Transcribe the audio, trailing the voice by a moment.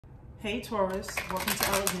Hey Taurus, welcome to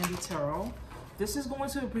Alexander Tarot. This is going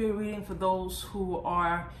to be a reading for those who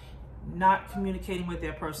are not communicating with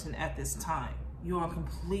their person at this time. You are in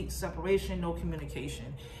complete separation, no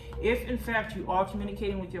communication. If in fact you are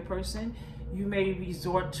communicating with your person, you may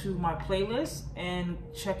resort to my playlist and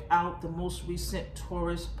check out the most recent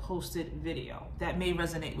Taurus posted video. That may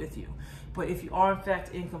resonate with you. But if you are in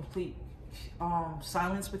fact in complete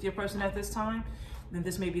silence with your person at this time, then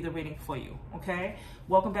this may be the reading for you, okay?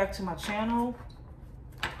 Welcome back to my channel.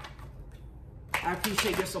 I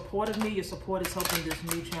appreciate your support of me. Your support is helping this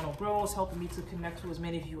new channel grow. It's helping me to connect to as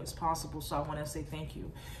many of you as possible, so I want to say thank you.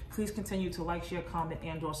 Please continue to like, share, comment,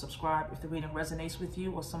 and/or subscribe if the reading resonates with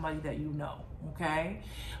you or somebody that you know, okay?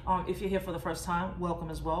 If you're here for the first time, welcome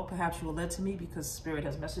as well. Perhaps you were led to me because Spirit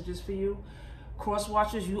has messages for you. Cross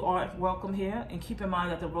watchers, you are welcome here, and keep in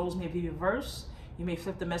mind that the roles may be reversed. You may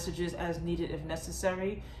flip the messages as needed if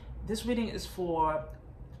necessary. This reading is for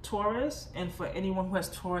Taurus and for anyone who has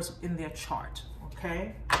Taurus in their chart,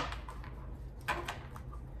 okay?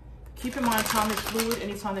 Keep in mind, time is fluid.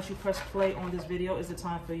 Anytime that you press play on this video is the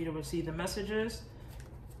time for you to receive the messages.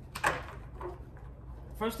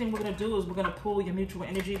 First thing we're going to do is we're going to pull your mutual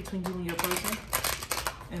energy between you and your person,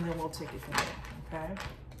 and then we'll take it from there, okay?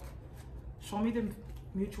 Show me the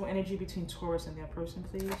mutual energy between Taurus and their person,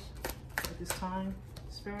 please. At this time,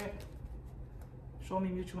 Spirit, show me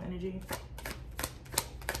mutual energy.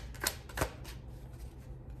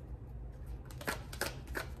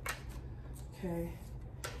 Okay,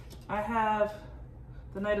 I have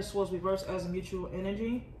the Knight of Swords reversed as a mutual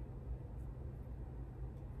energy.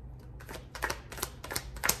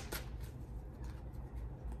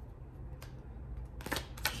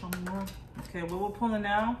 Show me more. Okay, what we're pulling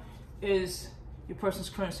now is your person's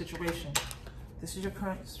current situation. This is your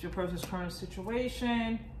person's current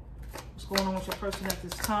situation. What's going on with your person at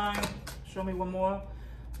this time? Show me one more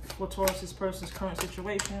for Taurus's person's current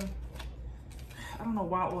situation. I don't know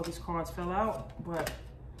why all these cards fell out, but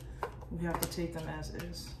we have to take them as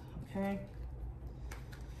is, okay?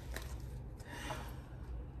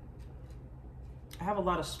 I have a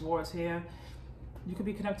lot of swords here. You could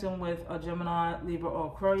be connecting with a Gemini, Libra, or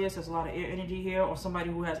Aquarius. There's a lot of air energy here, or somebody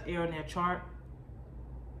who has air in their chart.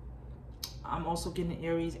 I'm also getting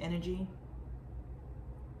Aries energy.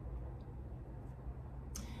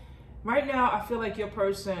 Right now, I feel like your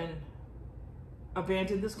person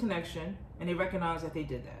abandoned this connection and they recognize that they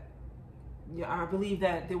did that. Yeah, I believe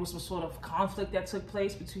that there was some sort of conflict that took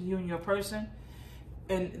place between you and your person,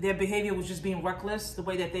 and their behavior was just being reckless, the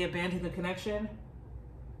way that they abandoned the connection.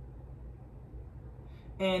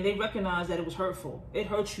 And they recognized that it was hurtful. It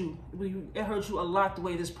hurt you. It hurt you a lot the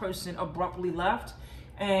way this person abruptly left.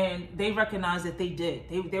 And they recognized that they did.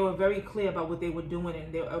 They were very clear about what they were doing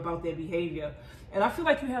and about their behavior. And I feel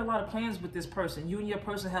like you had a lot of plans with this person. You and your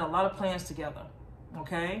person had a lot of plans together,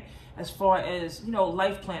 okay? As far as, you know,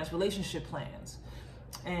 life plans, relationship plans.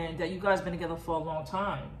 And that you guys been together for a long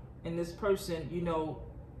time. And this person, you know,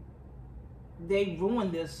 they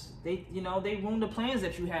ruined this. They ruined the plans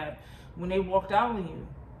that you had when they walked out on you.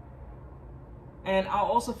 And I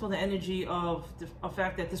also feel the energy of the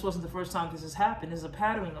fact that this wasn't the first time this has happened. There's a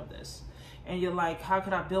pattern of this. And you're like, how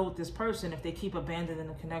could I build with this person if they keep abandoning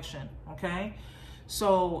the connection, okay?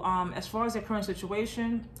 So as far as their current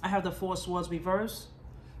situation, I have the Four of Swords reversed.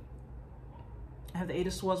 I have the Eight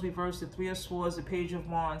of Swords reversed, the Three of Swords, the Page of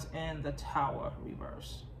Wands, and the Tower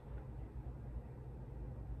reversed.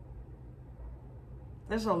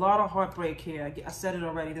 There's a lot of heartbreak here. I said it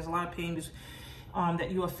already. There's a lot of pain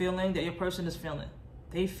that you are feeling, that your person is feeling.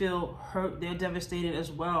 They feel hurt. They're devastated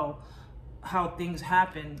as well. How things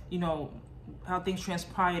happen, you know, how things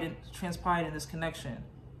transpired in this connection.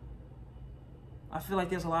 I feel like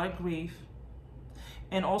there's a lot of grief,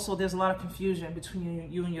 and also there's a lot of confusion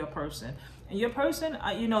between you and your person. And your person,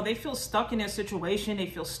 you know, they feel stuck in their situation. They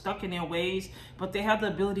feel stuck in their ways, but they have the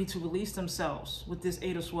ability to release themselves with this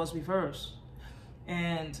Eight of Swords reverse.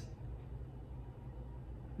 And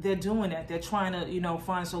they're doing that. They're trying to, you know,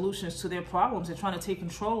 find solutions to their problems. They're trying to take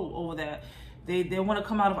control over that. They want to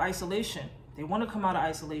come out of isolation. They want to come out of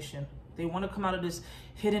isolation. They want to come out of this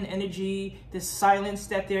hidden energy, this silence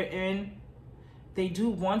that they're in. They do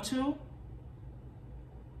want to.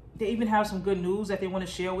 They even have some good news that they want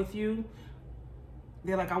to share with you.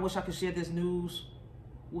 They're like, I wish I could share this news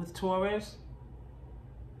with Taurus.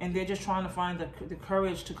 And they're just trying to find the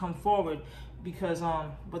courage to come forward because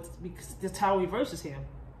the Tower reverse is here.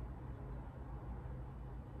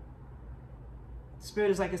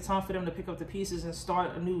 Spirit is like, it's time for them to pick up the pieces and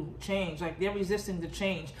start a new change. Like, they're resisting the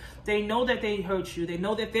change. They know that they hurt you. They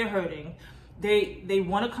know that they're hurting. They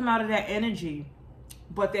want to come out of that energy,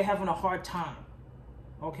 but they're having a hard time.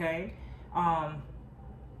 okay?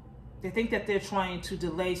 They think that they're trying to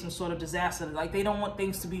delay some sort of disaster. Like they don't want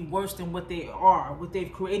things to be worse than what they are, what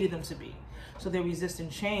they've created them to be. So they're resisting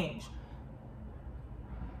change.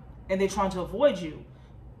 And they're trying to avoid you.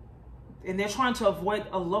 And they're trying to avoid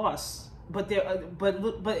a loss. But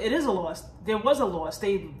it is a loss. There was a loss.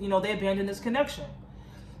 They abandoned this connection.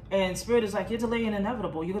 And Spirit is like, you're delaying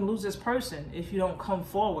inevitable. You're going to lose this person if you don't come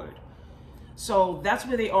forward. So that's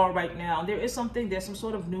where they are right now. There's some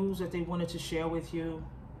sort of news that they wanted to share with you.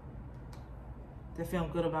 They're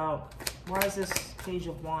feeling good about. Why is this Page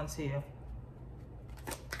of Wands here?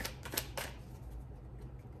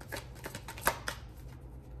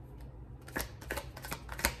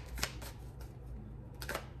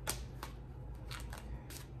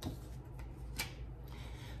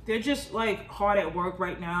 They're just like hard at work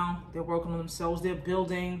right now. They're working on themselves. They're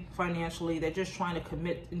building financially. They're just trying to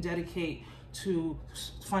commit and dedicate to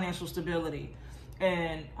financial stability.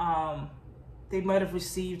 And they might have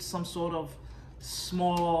received some sort of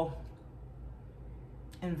small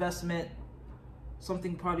investment.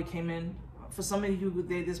 Something probably came in. For some of you,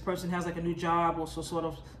 this person has like a new job or some sort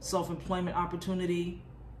of self-employment opportunity.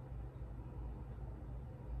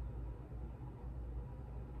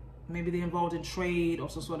 Maybe they're involved in trade or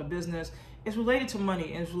some sort of business. It's related to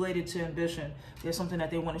money and it's related to ambition. There's something that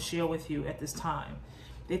they want to share with you at this time.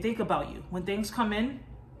 They think about you. When things come in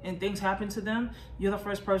and things happen to them, you're the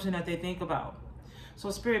first person that they think about. So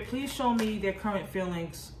Spirit, please show me their current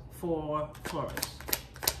feelings for Taurus.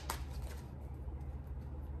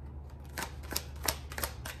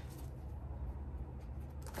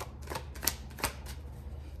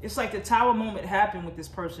 It's like the Tower moment happened with this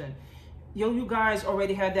person. You guys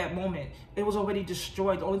already had that moment. It was already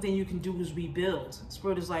destroyed. The only thing you can do is rebuild.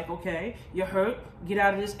 Spirit is like, okay, you're hurt. Get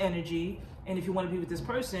out of this energy. And if you want to be with this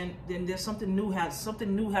person, then there's something new has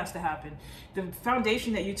to happen. The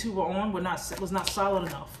foundation that you two were on was not solid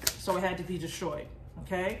enough, so it had to be destroyed.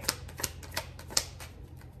 Okay.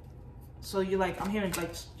 So you're like, I'm hearing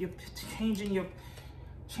like you're changing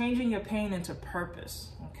your pain into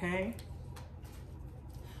purpose. Okay.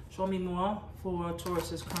 Show me more for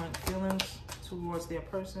Taurus's current feelings towards their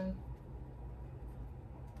person.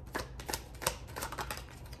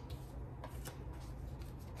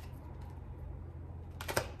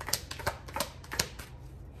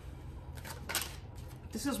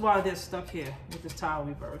 This is why they're stuck here with this Tower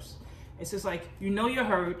reverse. It's just like, you're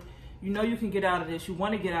hurt. You know you can get out of this. You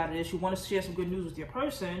want to get out of this. You want to share some good news with your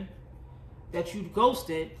person that you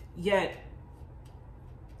ghosted, yet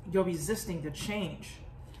you're resisting the change.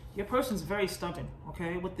 Your person's very stubborn,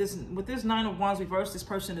 okay? With this Nine of Wands reverse, this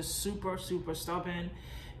person is super, super stubborn.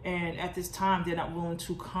 And at this time, they're not willing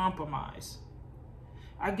to compromise.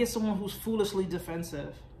 I get someone who's foolishly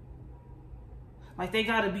defensive. Like, they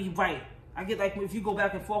got to be right. I get like, if you go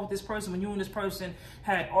back and forth with this person, when you and this person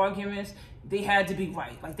had arguments, they had to be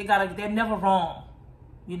right. Like, they're never wrong.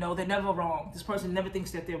 You know, they're never wrong. This person never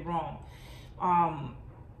thinks that they're wrong.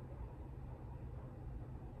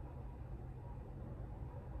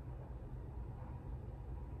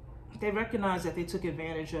 They recognize that they took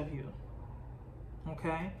advantage of you,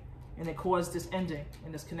 okay? And it caused this ending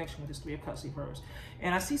in this connection with this Three of Cups reverse.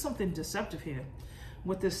 And I see something deceptive here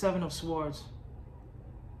with this Seven of Swords.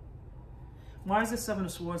 Why is this Seven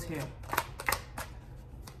of Swords here?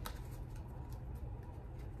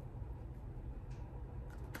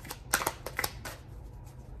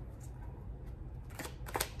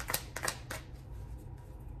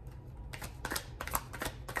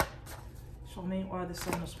 Show me why the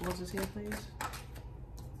Seven of Swords is here, please.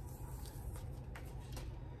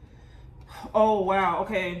 Oh, wow.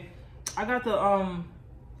 Okay. I got the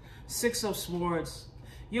Six of Swords.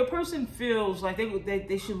 Your person feels like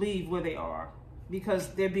they should leave where they are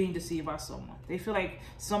because they're being deceived by someone. They feel like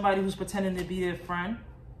somebody who's pretending to be their friend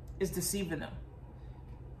is deceiving them.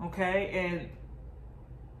 Okay? And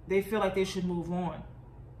they feel like they should move on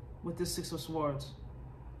with this Six of Swords.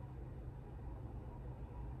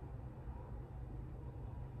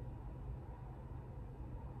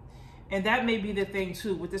 And that may be the thing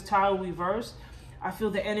too. With this Tower reverse, I feel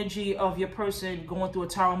the energy of your person going through a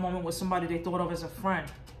Tower moment with somebody they thought of as a friend.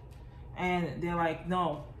 And they're like,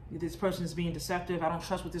 no, this person is being deceptive. I don't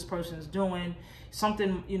trust what this person is doing.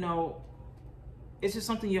 Something, you know, it's just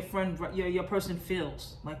something your your person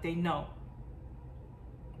feels like they know.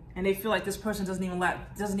 And they feel like this person doesn't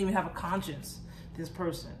even have a conscience, this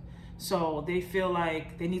person. So they feel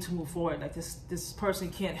like they need to move forward. Like this person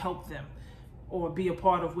can't help them or be a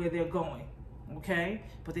part of where they're going, okay?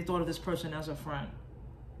 But they thought of this person as a friend.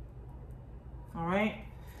 All right?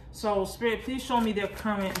 So, Spirit, please show me their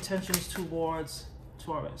current intentions towards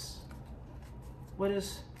Taurus. What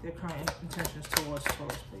is their current intentions towards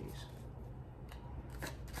Taurus, please?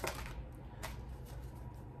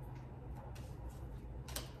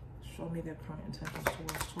 Show me their current intentions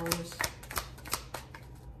towards Taurus.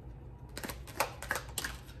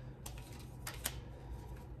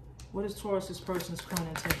 What is Taurus's person's current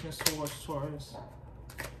intentions towards Taurus?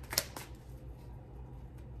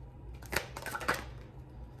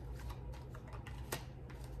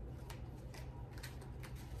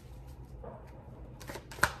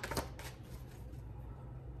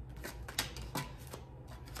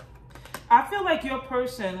 I feel like your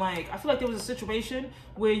person, like, I feel like there was a situation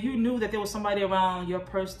where you knew that there was somebody around your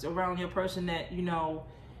person that, you know,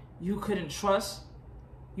 you couldn't trust.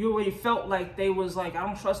 You already felt like they was like, I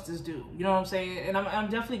don't trust this dude. You know what I'm saying? And I'm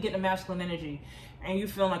definitely getting a masculine energy. And you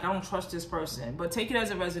feeling like, I don't trust this person. But take it as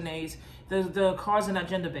it resonates. The cards are not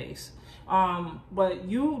gender-based. But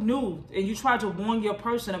you knew, and you tried to warn your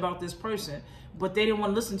person about this person, but they didn't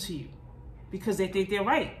want to listen to you. Because they think they're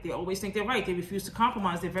right. They always think they're right. They refuse to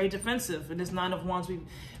compromise. They're very defensive. And this Nine of Wands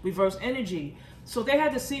reverse energy. So they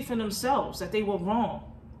had to see for themselves that they were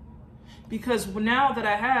wrong. Because now that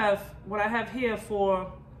I have what I have here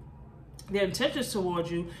for their intentions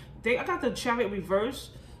towards you, I got the Chariot reverse,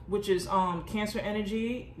 which is Cancer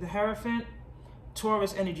energy, the Hierophant,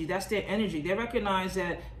 Taurus energy. That's their energy. They recognize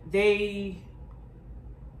that they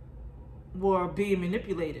were being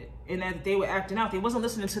manipulated and that they were acting out. They wasn't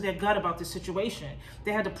listening to their gut about this situation.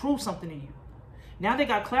 They had to prove something to you. Now they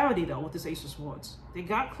got clarity, though, with this Ace of Swords. They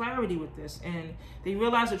got clarity with this, and they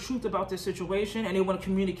realize the truth about this situation, and they want to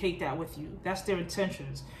communicate that with you. That's their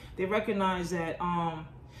intentions. They recognize that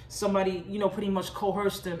somebody, you know, pretty much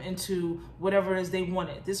coerced them into whatever it is they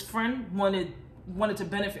wanted. This friend wanted to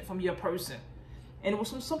benefit from your person, and it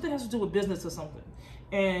was something that has to do with business or something.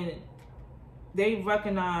 And they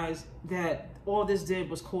recognize that all this did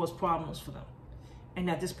was cause problems for them, and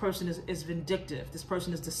that this person is vindictive. This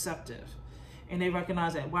person is deceptive. And they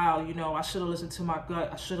recognize that, wow, you know, I should have listened to my gut.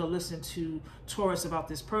 I should have listened to Taurus about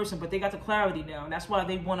this person. But they got the clarity now, and that's why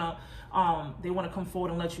they wanna come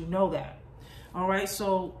forward and let you know that. All right,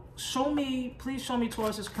 so please show me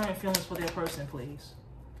Taurus's current feelings for their person, please.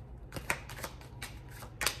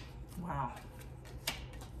 Wow.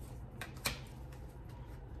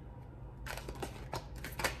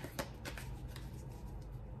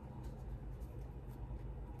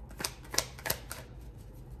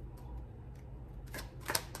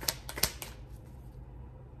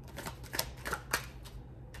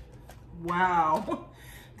 Wow,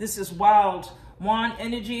 this is wild. Wand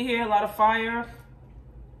energy here, a lot of fire.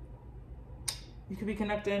 You could be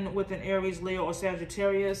connecting with an Aries, Leo, or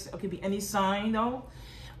Sagittarius. It could be any sign, though.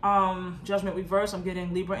 Judgment reverse, I'm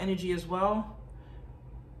getting Libra energy as well.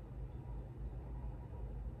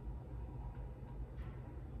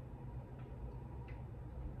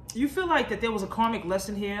 You feel like that there was a karmic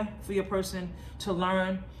lesson here for your person to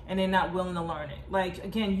learn, and they're not willing to learn it. Like,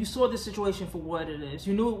 again, you saw this situation for what it is.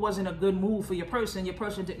 You knew it wasn't a good move for your person. Your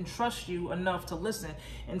person didn't trust you enough to listen.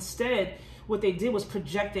 Instead, what they did was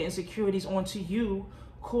project their insecurities onto you,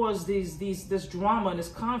 caused this drama and this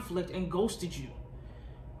conflict, and ghosted you.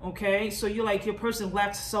 Okay? So you're like, your person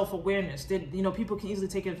lacks self-awareness. You know, people can easily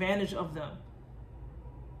take advantage of them.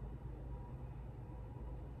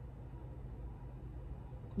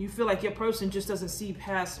 You feel like your person just doesn't see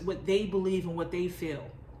past what they believe and what they feel.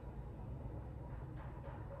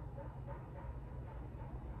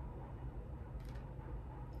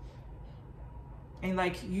 And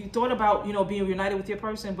like, you thought about, you know, being reunited with your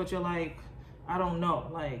person, but you're like, I don't know.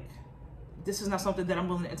 Like, this is not something that I'm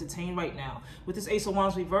willing to entertain right now. With this Ace of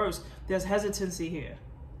Wands reverse, there's hesitancy here.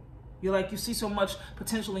 You're like, you see so much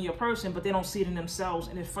potential in your person, but they don't see it in themselves,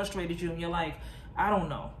 and it frustrated you, and you're like, I don't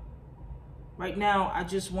know. Right now, I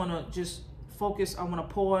just want to focus. I want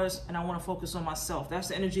to pause, and I want to focus on myself. That's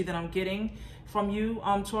the energy that I'm getting from you,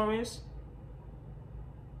 Taurus.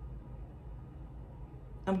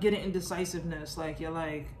 I'm getting indecisiveness. Like, you're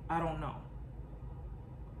like, I don't know.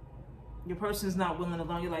 Your person's not willing to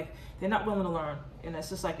learn. You're like, they're not willing to learn. And it's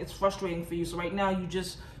just like, it's frustrating for you. So right now, you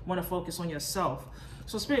just want to focus on yourself.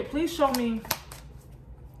 So Spirit, please show me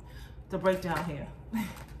the breakdown here.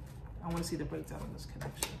 I want to see the breakdown of this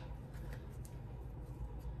connection.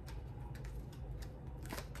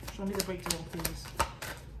 Show me the breakdown, please,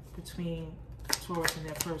 between Taurus and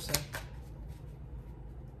their person.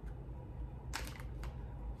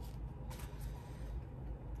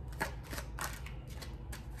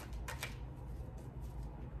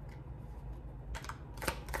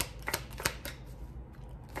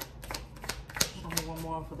 Show me one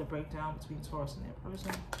more for the breakdown between Taurus and their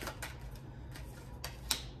person.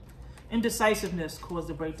 Indecisiveness caused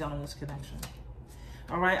the breakdown in this connection.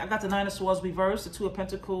 All right, I got the Nine of Swords reversed, the Two of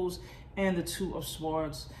Pentacles, and the Two of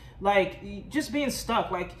Swords. Like, just being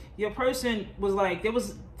stuck. Like, your person was like, there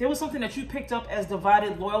was something that you picked up as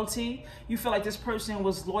divided loyalty. You feel like this person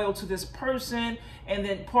was loyal to this person, and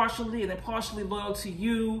then partially loyal to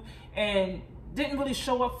you, and didn't really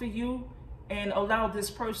show up for you, and allowed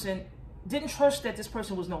this person, didn't trust that this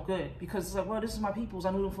person was no good, because it's like, well, this is my peoples,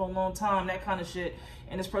 I knew them for a long time, that kind of shit,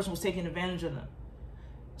 and this person was taking advantage of them.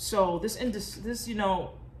 So this you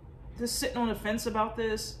know, this sitting on the fence about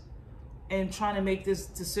this and trying to make this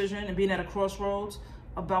decision and being at a crossroads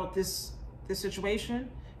about this situation,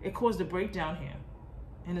 it caused a breakdown here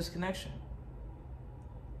in this connection.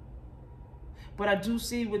 But I do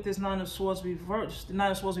see with this Nine of Swords reversed, the Nine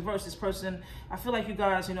of Swords reversed, this person, I feel like you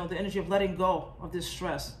guys, you know, the energy of letting go of this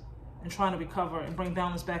stress and trying to recover and bring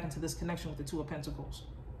balance back into this connection with the Two of Pentacles.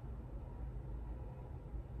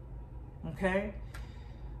 Okay?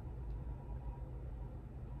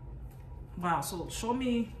 Wow, so show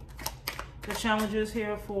me the challenges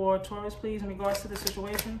here for Taurus, please, in regards to this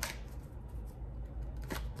situation.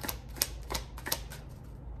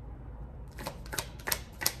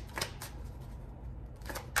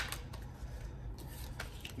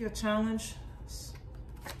 Your challenge,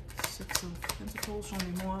 Six of Pentacles, show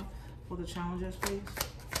me more for the challenges, please.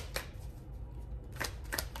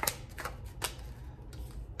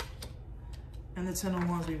 And the Ten of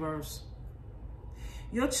Wands reverse.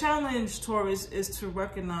 Your challenge, Taurus, is to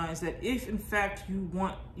recognize that if, in fact, you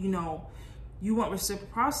want, you know, you want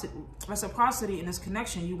reciprocity in this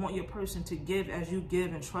connection, you want your person to give as you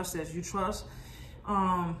give and trust as you trust,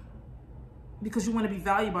 because you want to be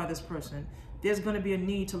valued by this person, there's going to be a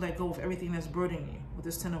need to let go of everything that's burdening you with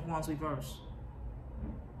this Ten of Wands reverse.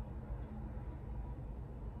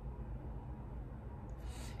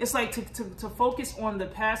 It's like to focus on the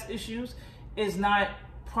past issues is not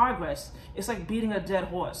progress. It's like beating a dead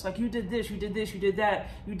horse. Like, you did this, you did this, you did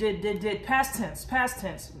that, you did. Past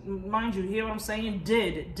tense. Mind you, hear what I'm saying?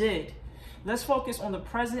 Did. Let's focus on the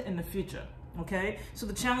present and the future, okay? So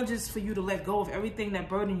the challenge is for you to let go of everything that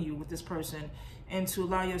burdened you with this person and to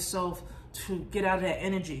allow yourself to get out of that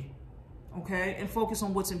energy, okay? And focus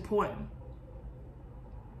on what's important.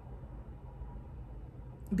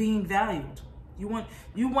 Being valued. You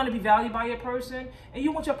want to be valued by your person, and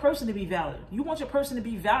you want your person to be valued. You want your person to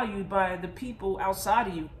be valued by the people outside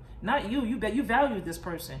of you, not you. You value this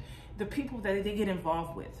person, the people that they get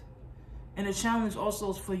involved with. And the challenge also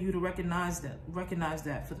is for you to recognize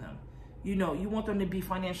that for them. You know, you want them to be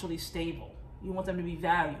financially stable. You want them to be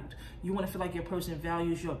valued. You want to feel like your person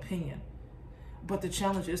values your opinion. But the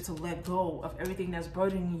challenge is to let go of everything that's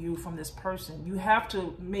burdening you from this person. You have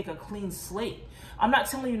to make a clean slate. I'm not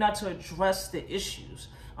telling you not to address the issues.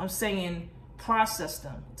 I'm saying process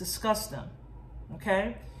them, discuss them,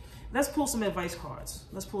 okay? Let's pull some advice cards.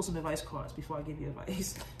 Let's pull some advice cards before I give you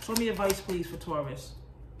advice. Show me advice, please, for Taurus.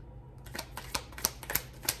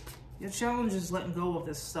 Your challenge is letting go of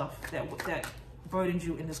this stuff that burdens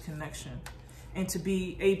you in this connection, and to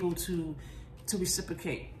be able to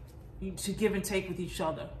reciprocate, to give and take with each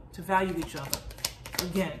other, to value each other.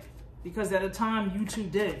 Again, because at a time you two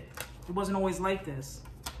did. It wasn't always like this.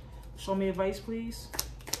 Show me advice, please.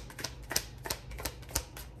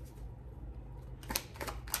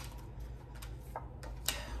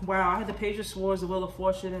 Wow, I had the Page of Swords, the Wheel of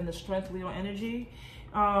Fortune, and the Strength, Leo energy.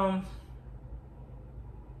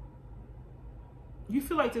 You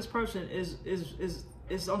feel like this person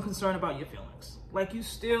is unconcerned about your feelings. Like, you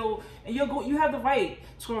still, and you have the right,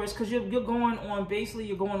 Taurus, because you're going on, basically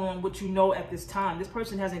you're going on what you know at this time. This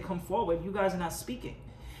person hasn't come forward. You guys are not speaking.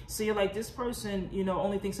 So you're like, this person, you know,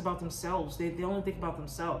 only thinks about themselves. They only think about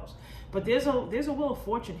themselves. But there's a Wheel of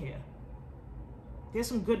Fortune here. There's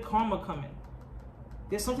some good karma coming.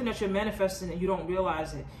 There's something that you're manifesting and you don't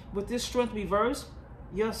realize it. With this Strength reverse,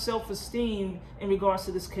 your self-esteem in regards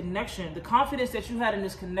to this connection, the confidence that you had in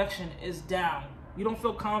this connection is down. You don't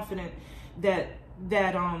feel confident that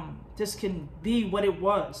this can be what it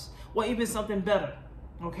was, or even something better,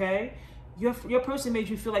 okay? Your person made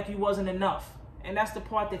you feel like you wasn't enough. And that's the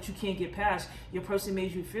part that you can't get past. Your person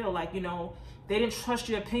made you feel like, you know, they didn't trust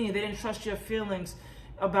your opinion. They didn't trust your feelings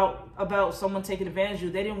about someone taking advantage of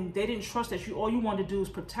you. They didn't trust that all you wanted to do is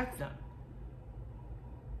protect them.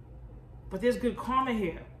 But there's good karma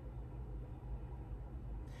here.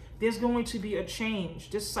 There's going to be a change.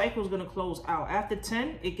 This cycle is going to close out. After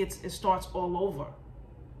 10, it starts all over.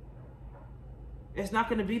 It's not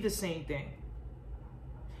going to be the same thing.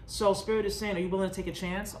 So Spirit is saying, are you willing to take a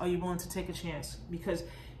chance? Are you willing to take a chance? Because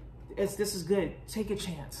this is good. Take a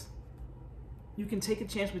chance. You can take a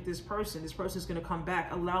chance with this person. This person is going to come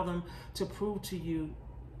back. Allow them to prove to you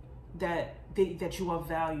that you are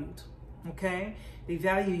valued, okay? They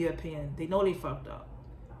value your opinion. They know they fucked up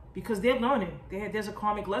because they're learning. There's a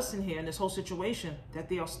karmic lesson here in this whole situation that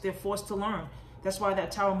they're forced to learn. That's why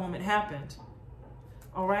that Tower moment happened.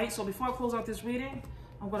 All right, so before I close out this reading,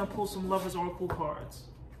 I'm going to pull some Lovers Oracle cards.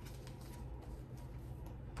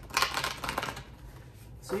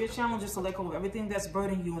 So your challenge is to let go of everything that's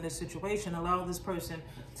burdening you in this situation. Allow this person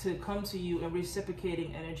to come to you in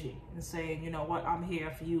reciprocating energy and saying, you know what, I'm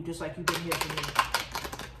here for you just like you've been here for me.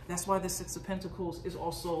 That's why the Six of Pentacles is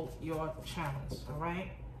also your challenge, all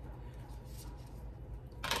right?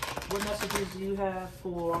 What messages do you have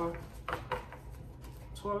for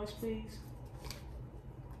Taurus, please?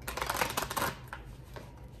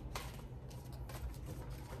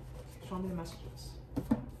 Show me the messages.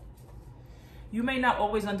 You may not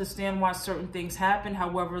always understand why certain things happen.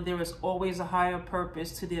 However, there is always a higher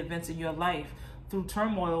purpose to the events in your life. Through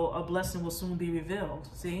turmoil, a blessing will soon be revealed.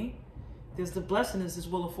 See? There's the blessing is this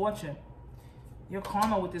Wheel of Fortune. Your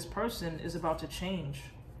karma with this person is about to change.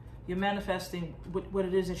 You're manifesting what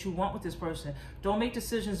it is that you want with this person. Don't make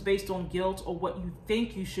decisions based on guilt or what you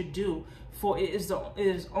think you should do. For it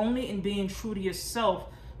is only in being true to yourself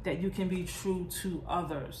that you can be true to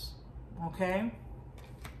others. Okay?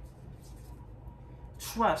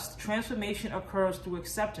 Trust. Transformation occurs through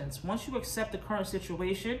acceptance. Once you accept the current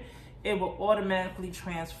situation, it will automatically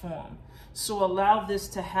transform. So allow this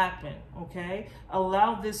to happen, okay?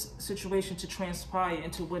 Allow this situation to transpire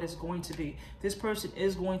into what it's going to be. This person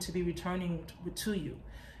is going to be returning to you.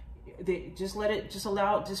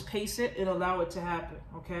 Just pace it and allow it to happen,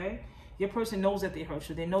 okay? Your person knows that they hurt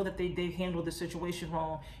you. They know that they handled the situation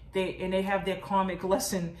wrong. They have their karmic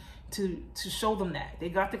lesson to show them that. They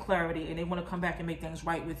got the clarity and they want to come back and make things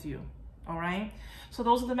right with you. All right? So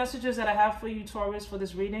those are the messages that I have for you, Taurus, for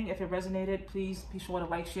this reading. If it resonated, please be sure to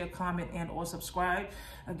like, share, comment, and or subscribe.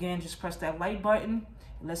 Again, just press that like button.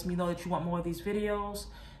 It lets me know that you want more of these videos.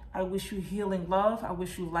 I wish you healing love. I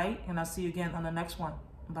wish you light, and I'll see you again on the next one.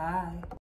 Bye.